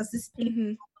subtle, because this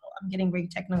paper, I'm getting very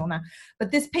technical now,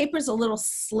 but this paper is a little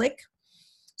slick.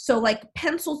 So like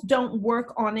pencils don't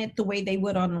work on it the way they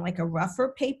would on like a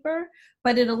rougher paper,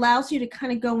 but it allows you to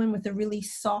kind of go in with a really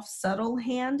soft, subtle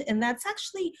hand. And that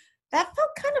felt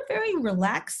kind of very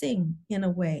relaxing in a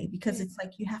way, because it's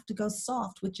like you have to go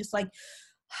soft, which is like,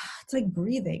 it's like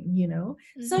breathing, you know?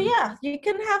 So yeah, you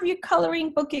can have your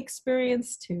coloring book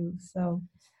experience too. So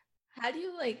how do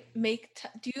you like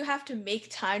do you have to make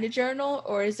time to journal,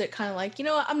 or is it kind of like, you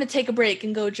know what, I'm going to take a break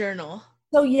and go journal?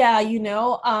 So yeah, you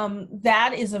know,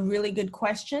 that is a really good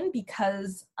question,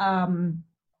 because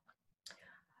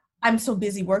I'm so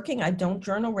busy working. I don't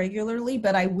journal regularly,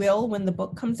 but I will when the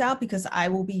book comes out, because I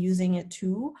will be using it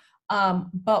too.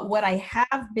 But what I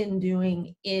have been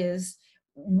doing is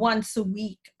once a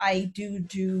week, I do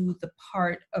the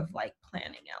part of like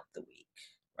planning out the week,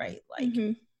 right?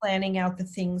 Like planning out the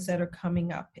things that are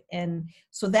coming up. And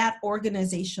so that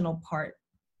organizational part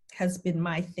has been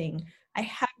my thing. I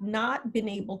have not been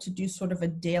able to do sort of a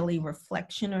daily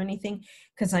reflection or anything,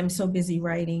 because I'm so busy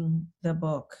writing the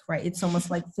book, right? It's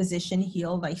almost like physician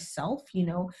heal thyself, you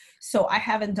know? So I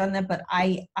haven't done that, but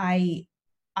I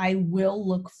will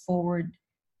look forward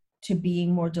to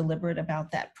being more deliberate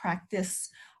about that practice.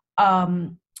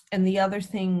 And the other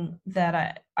thing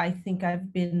that I think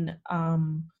I've been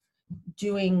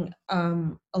doing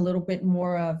a little bit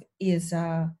more of is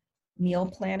meal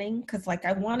planning, because like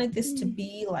I wanted this to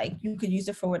be like you could use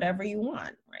it for whatever you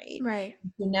want, right?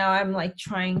 So now I'm like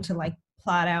trying to like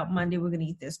plot out Monday we're gonna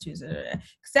eat this, Tuesday,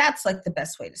 because that's like the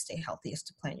best way to stay healthy, is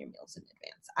to plan your meals in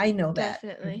advance. I know that.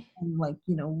 Definitely. And like,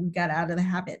 you know, we got out of the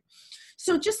habit.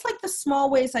 So just like the small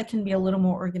ways I can be a little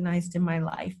more organized in my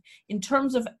life. In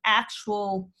terms of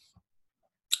actual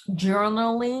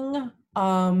journaling,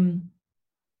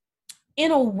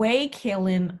 in a way,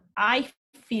 Kaylin, I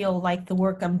feel like the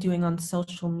work I'm doing on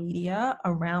social media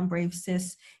around Brave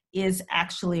Sis is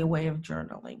actually a way of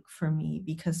journaling for me,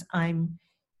 because I'm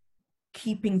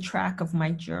keeping track of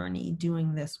my journey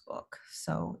doing this book.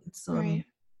 So it's and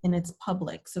it's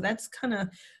public. So that's kind of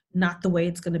not the way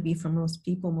it's going to be for most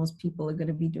people. Most people are going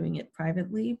to be doing it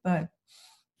privately, but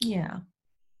yeah.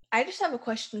 I just have a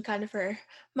question kind of for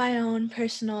my own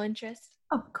personal interest.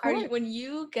 Of course. When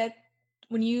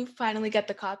you finally get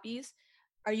the copies,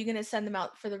 are you going to send them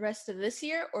out for the rest of this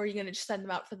year, or are you going to just send them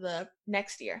out for the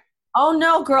next year? Oh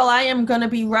no, girl, I am going to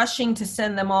be rushing to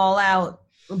send them all out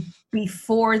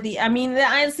before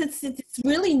it's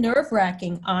really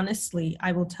nerve-wracking, honestly,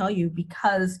 I will tell you,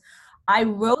 because I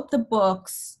wrote the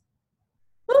books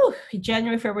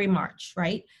January, February, March,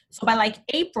 right? So by like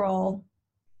April,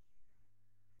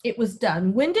 it was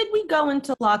done. When did we go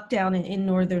into lockdown in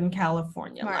Northern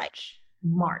California?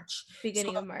 March.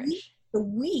 Beginning of March. The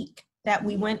week that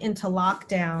we went into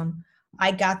lockdown,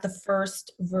 I got the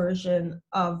first version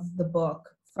of the book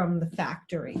from the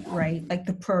factory, right? Like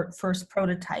the first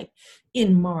prototype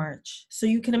in March. So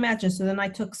you can imagine. So then I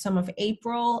took some of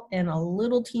April and a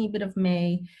little teeny bit of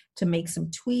May to make some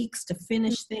tweaks, to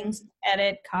finish things,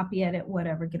 edit, copy edit,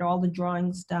 whatever, get all the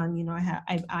drawings done. You know,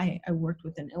 I worked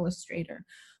with an illustrator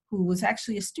who was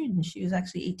actually a student. She was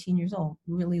actually 18 years old,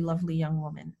 really lovely young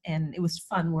woman. And it was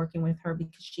fun working with her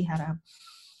because she had a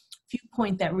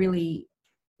viewpoint that really,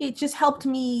 it just helped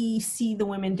me see the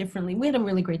women differently. We had a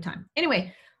really great time.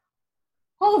 Anyway,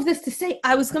 all of this to say,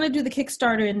 I was going to do the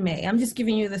Kickstarter in May. I'm just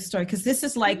giving you this story because this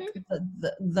is like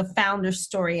the founder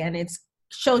story, and it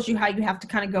shows you how you have to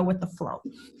kind of go with the flow.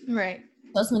 Right.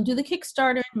 So I was going to do the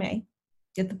Kickstarter in May,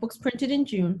 get the books printed in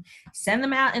June, send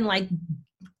them out in like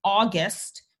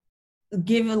August,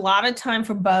 give a lot of time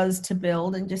for buzz to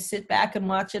build, and just sit back and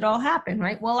watch it all happen,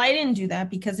 right? Well, I didn't do that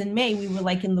because in May we were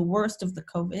like in the worst of the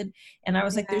COVID, and I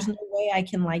was like, there's no way I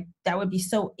can, like, that would be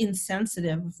so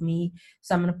insensitive of me,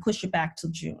 so I'm going to push it back till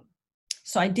June.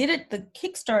 So I did it, the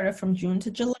Kickstarter, from June to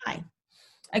July.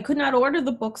 I could not order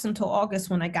the books until August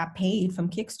when I got paid from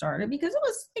Kickstarter because it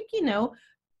was like, you know,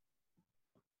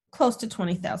 close to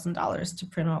 $20,000 to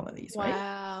print all of these.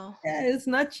 Wow. Right? Yeah, it's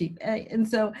not cheap. And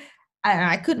so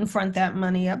I couldn't front that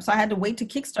money up. So I had to wait to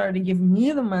Kickstarter to give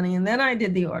me the money. And then I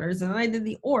did the orders, and then I did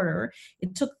the order.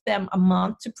 It took them a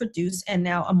month to produce, and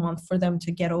now a month for them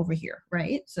to get over here.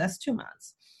 Right. So that's 2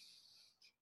 months.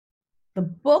 The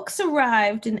books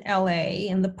arrived in LA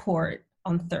in the port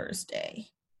on Thursday,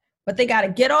 but they got to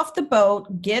get off the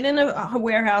boat, get in a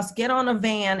warehouse, get on a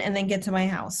van, and then get to my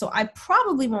house. So I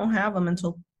probably won't have them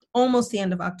until almost the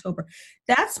end of October.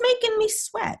 That's making me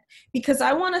sweat because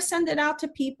I want to send it out to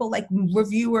people like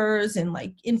reviewers and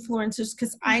like influencers,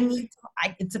 because I need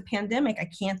to, it's a pandemic. I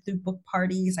can't do book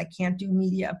parties. I can't do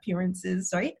media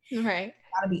appearances, right? Right.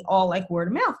 Got to be all like word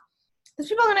of mouth. Because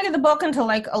people are going to get the book until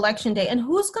like election day. And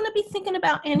who's going to be thinking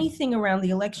about anything around the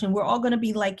election? We're all going to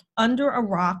be like under a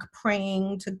rock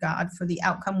praying to God for the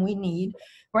outcome we need,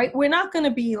 right? We're not going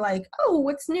to be like, oh,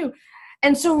 what's new?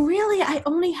 And so really, I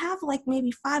only have like maybe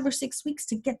 5 or 6 weeks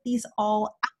to get these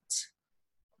all out.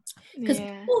 Because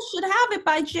people should have it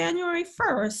by January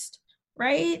 1st,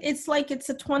 right? It's like it's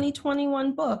a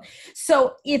 2021 book.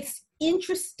 So it's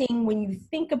interesting when you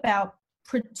think about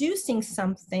producing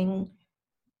something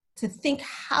to think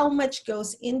how much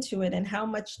goes into it and how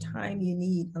much time you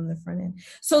need on the front end.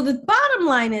 So the bottom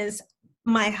line is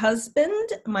my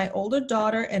husband, my older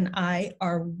daughter, and I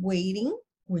are waiting.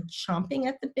 We're chomping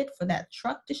at the bit for that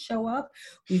truck to show up.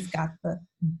 We've got the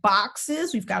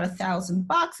boxes. We've got 1,000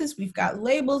 boxes. We've got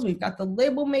labels. We've got the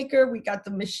label maker. We got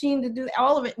the machine to do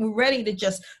all of it. We're ready to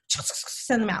just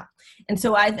send them out. And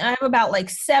so I have about like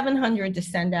 700 to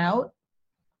send out,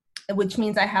 which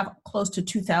means I have close to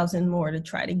 2,000 more to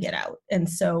try to get out. And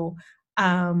so,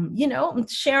 you know, I'm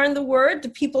sharing the word to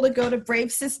people to go to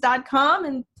bravesis.com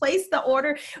and place the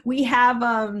order. We have,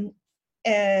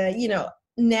 you know,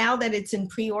 now that it's in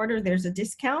pre-order, there's a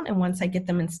discount. And once I get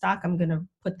them in stock, I'm going to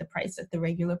put the price at the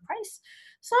regular price.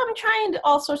 So I'm trying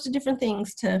all sorts of different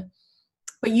things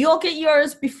but you'll get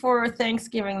yours before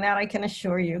Thanksgiving. That I can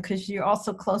assure you, because you're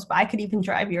also close by. I could even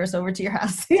drive yours over to your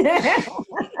house.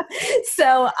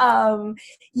 So,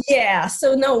 yeah.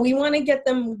 So no, we want to get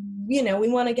them, you know, we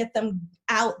want to get them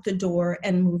out the door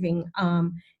and moving.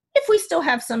 If we still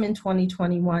have some in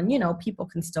 2021, you know, people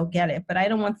can still get it, but I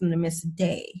don't want them to miss a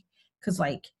day. Because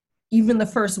like even the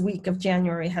first week of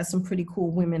January has some pretty cool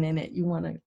women in it. You want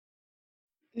to.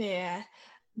 Yeah.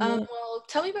 Well,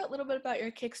 tell me a little bit about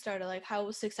your Kickstarter. Like, how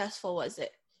successful was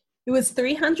it? It was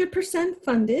 300%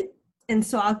 funded. And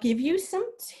so I'll give you some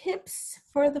tips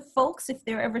for the folks if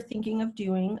they're ever thinking of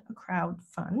doing a crowd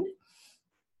fund.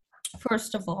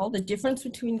 First of all, the difference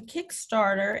between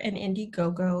Kickstarter and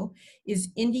Indiegogo is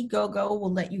Indiegogo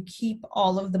will let you keep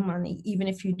all of the money, even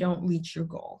if you don't reach your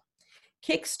goal.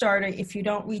 Kickstarter, if you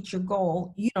don't reach your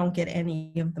goal, you don't get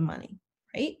any of the money,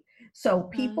 right? So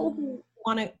people who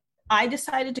want to, I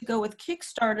decided to go with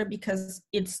Kickstarter because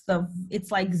it's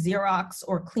like Xerox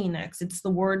or Kleenex. It's the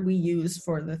word we use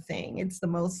for the thing. It's the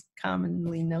most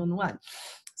commonly known one.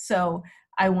 So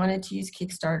I wanted to use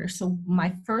Kickstarter. So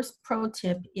my first pro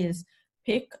tip is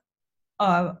pick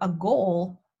a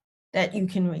goal that you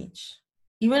can reach,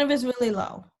 even if it's really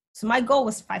low. So my goal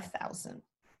was 5,000.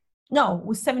 No, it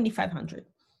was 7,500.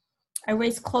 I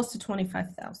raised close to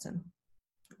 25,000,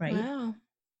 right? Wow.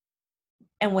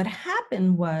 And what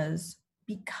happened was,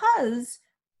 because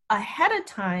ahead of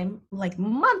time, like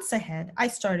months ahead, I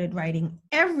started writing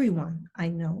everyone I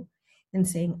know and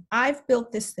saying, I've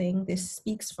built this thing. This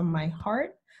speaks from my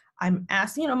heart. I'm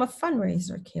asking, you know, I'm a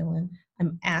fundraiser, Kaylin.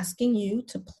 I'm asking you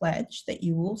to pledge that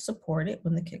you will support it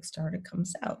when the Kickstarter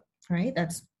comes out. Right?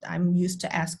 I'm used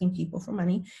to asking people for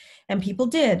money, and people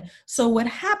did. So what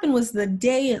happened was the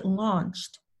day it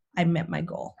launched, I met my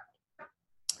goal.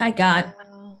 I got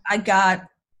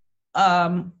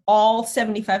all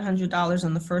 $7,500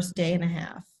 on the first day and a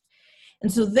half. And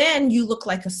so then you look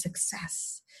like a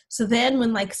success. So then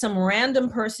when like some random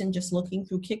person just looking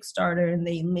through Kickstarter and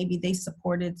they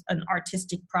supported an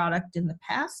artistic product in the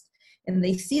past and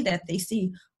they see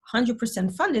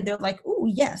 100% funded, they're like, oh,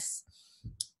 yes.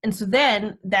 And so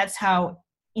then that's how,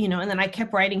 and then I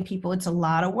kept writing people, it's a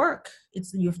lot of work.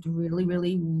 You have to really,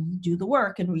 really do the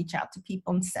work and reach out to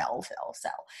people and sell.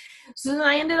 So then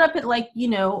I ended up at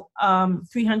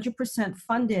 300%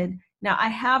 funded. Now I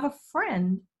have a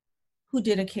friend who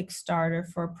did a Kickstarter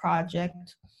for a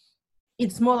project.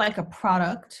 It's more like a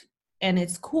product and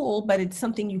it's cool, but it's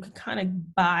something you could kind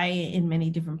of buy in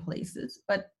many different places.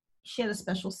 But she had a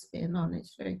special spin on it.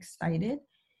 She's very excited.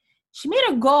 She made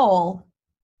a goal.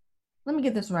 Let me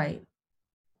get this right.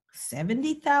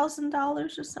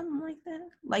 $70,000 or something like that.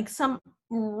 Like some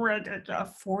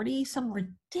 40, some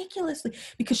ridiculously,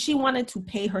 because she wanted to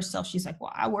pay herself. She's like,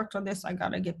 well, I worked on this. I got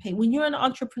to get paid. When you're an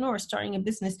entrepreneur starting a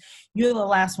business, you're the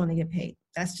last one to get paid.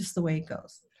 That's just the way it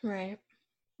goes. Right.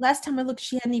 Last time I looked,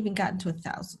 she hadn't even gotten to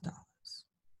 $1,000.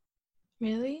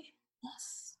 Really?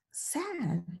 Yes.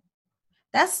 Sad.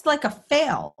 That's like a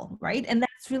fail, right? And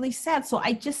that's really sad. So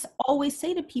I just always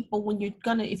say to people,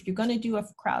 if you're gonna do a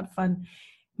crowdfund,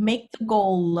 make the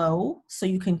goal low so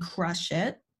you can crush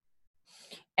it,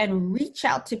 and reach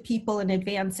out to people in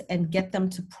advance and get them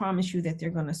to promise you that they're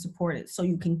going to support it so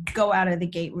you can go out of the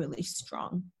gate really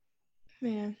strong.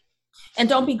 Yeah. And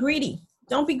don't be greedy.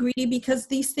 Don't be greedy, because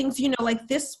these things, like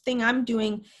this thing I'm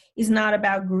doing is not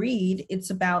about greed.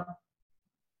 It's about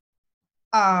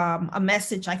a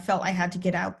message I felt I had to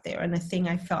get out there and a thing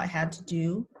I felt I had to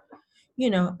do.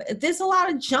 There's a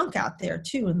lot of junk out there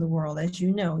too in the world, as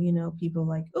people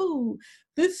like, oh,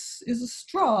 this is a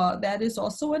straw, that is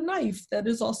also a knife, that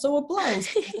is also a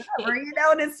blouse,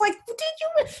 whatever, and it's like,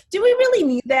 do we really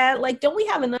need that? Like, don't we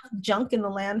have enough junk in the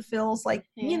landfills? Like,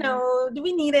 do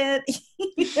we need it?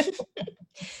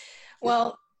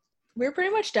 Well, we're pretty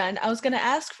much done. I was going to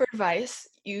ask for advice.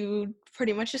 You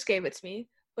pretty much just gave it to me.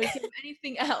 But if you have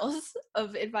anything else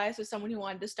of advice for someone who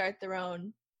wanted to start their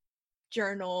own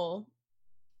journal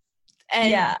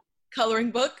and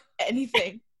coloring book,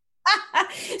 anything.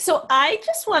 So I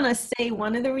just want to say,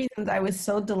 one of the reasons I was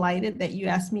so delighted that you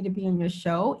asked me to be on your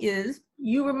show is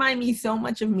you remind me so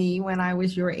much of me when I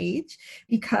was your age,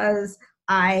 because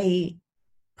I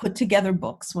put together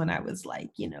books when I was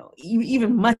like,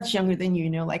 even much younger than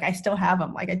like I still have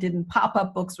them. Like I did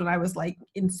pop-up books when I was like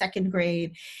in second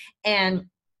grade, and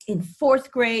in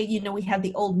fourth grade, we had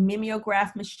the old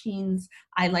mimeograph machines.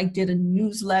 I did a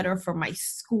newsletter for my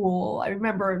school. I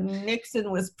remember Nixon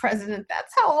was president.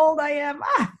 That's how old I am.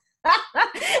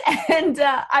 And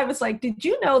I was like, did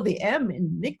you know the M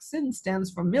in Nixon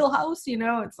stands for Milhouse?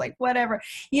 It's like, whatever,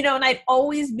 and I'd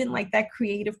always been like that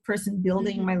creative person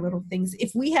building my little things.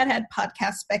 If we had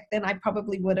podcasts back then, I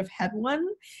probably would have had one.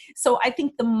 So I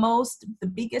think the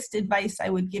biggest advice I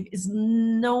would give is,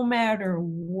 no matter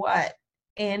what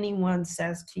anyone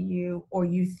says to you or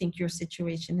you think your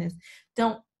situation is,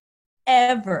 don't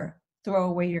ever throw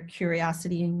away your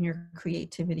curiosity and your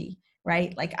creativity,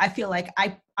 right? Like I feel like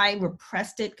I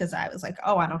repressed it because I was like,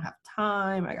 oh, I don't have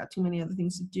time, I got too many other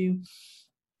things to do.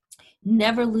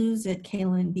 Never lose it,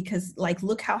 Kaylin, because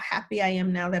look how happy I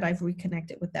am now that I've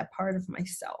reconnected with that part of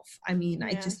myself. I mean,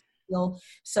 I just feel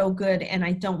so good, and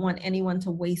I don't want anyone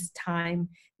to waste time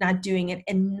not doing it.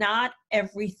 And not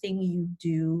everything you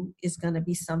do is going to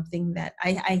be something that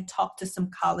I talked to some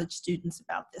college students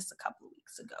about this a couple of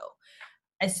weeks ago.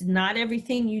 I said, not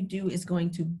everything you do is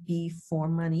going to be for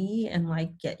money and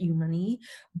get you money,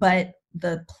 but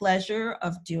the pleasure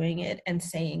of doing it and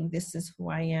saying, this is who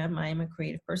I am a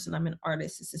creative person, I'm an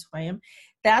artist, this is who I am,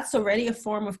 that's already a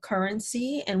form of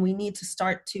currency. And we need to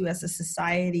start to, as a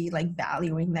society,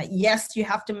 valuing that. Yes, you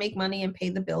have to make money and pay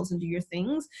the bills and do your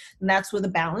things, and that's where the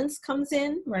balance comes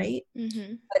in, right?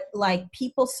 Mm-hmm. But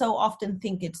people so often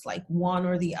think it's one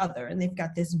or the other, and they've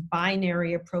got this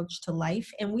binary approach to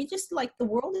life, and we just the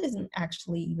world isn't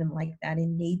actually even like that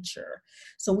in nature.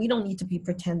 So we don't need to be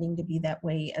pretending to be that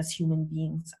way as human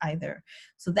beings either.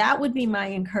 So that would be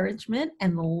my encouragement.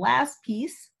 And the last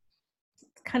piece,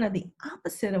 kind of the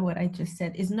opposite of what I just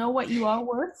said, is know what you are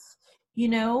worth.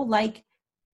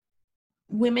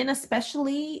 Women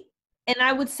especially, and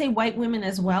I would say white women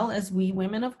as well, as we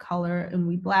women of color and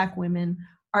we Black women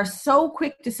are so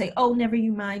quick to say, oh, never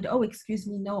you mind. Oh, excuse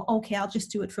me. No. Okay. I'll just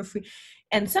do it for free.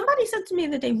 And somebody said to me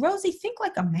the other day, Rosie, think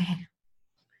like a man.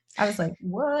 I was like,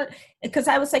 what? Because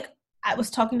I was like, I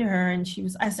was talking to her and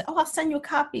I said, oh, I'll send you a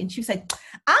copy. And she was like,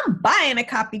 I'm buying a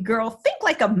copy, girl. Think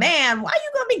like a man. Why are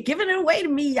you going to be giving it away to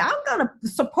me? I'm going to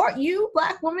support you,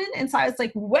 Black woman. And so I was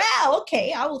like, well,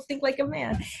 okay, I will think like a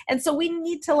man. And so we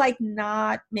need to like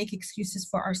not make excuses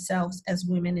for ourselves as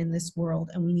women in this world.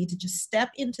 And we need to just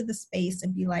step into the space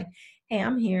and be like, hey,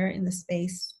 I'm here in the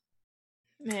space.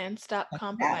 Man, stop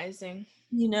compromising.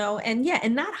 You know, and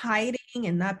not hiding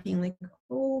and not being like,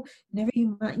 oh, never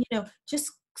you mind, you know, just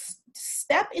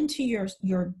step into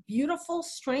your beautiful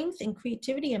strength and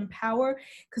creativity and power,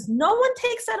 because no one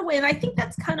takes that away. And I think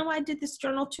that's kind of why I did this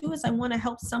journal too, is I want to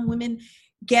help some women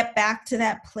get back to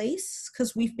that place,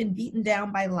 because we've been beaten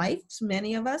down by life,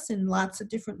 many of us, in lots of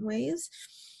different ways.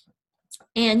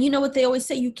 And you know what they always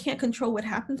say, you can't control what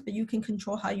happens, but you can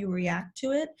control how you react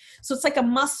to it. So it's like a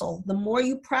muscle. The more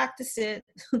you practice it,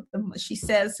 she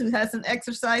says, who hasn't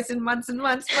exercised in months and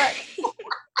months,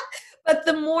 but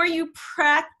the more you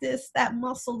practice that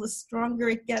muscle, the stronger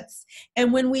it gets.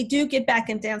 And when we do get back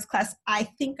in dance class, I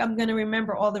think I'm going to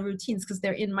remember all the routines because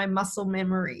they're in my muscle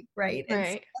memory, right? And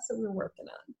so that's what we're working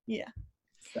on. Yeah.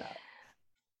 So.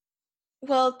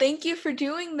 Well, thank you for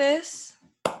doing this.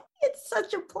 It's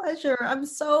such a pleasure. I'm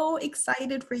so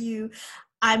excited for you.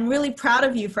 I'm really proud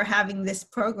of you for having this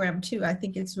program too. I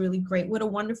think it's really great. What a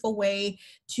wonderful way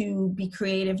to be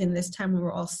creative in this time when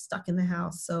we're all stuck in the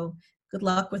house. So good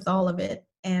luck with all of it.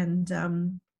 And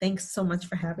thanks so much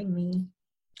for having me.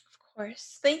 Of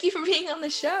course. Thank you for being on the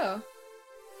show.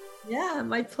 Yeah,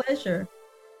 my pleasure.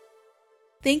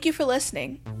 Thank you for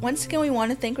listening. Once again, we want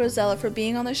to thank Rosella for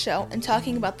being on the show and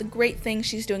talking about the great things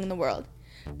she's doing in the world.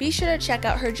 Be sure to check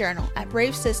out her journal at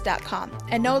bravesis.com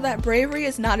and know that bravery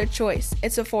is not a choice,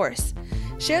 it's a force.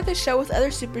 Share this show with other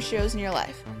superheroes in your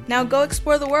life. Now go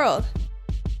explore the world.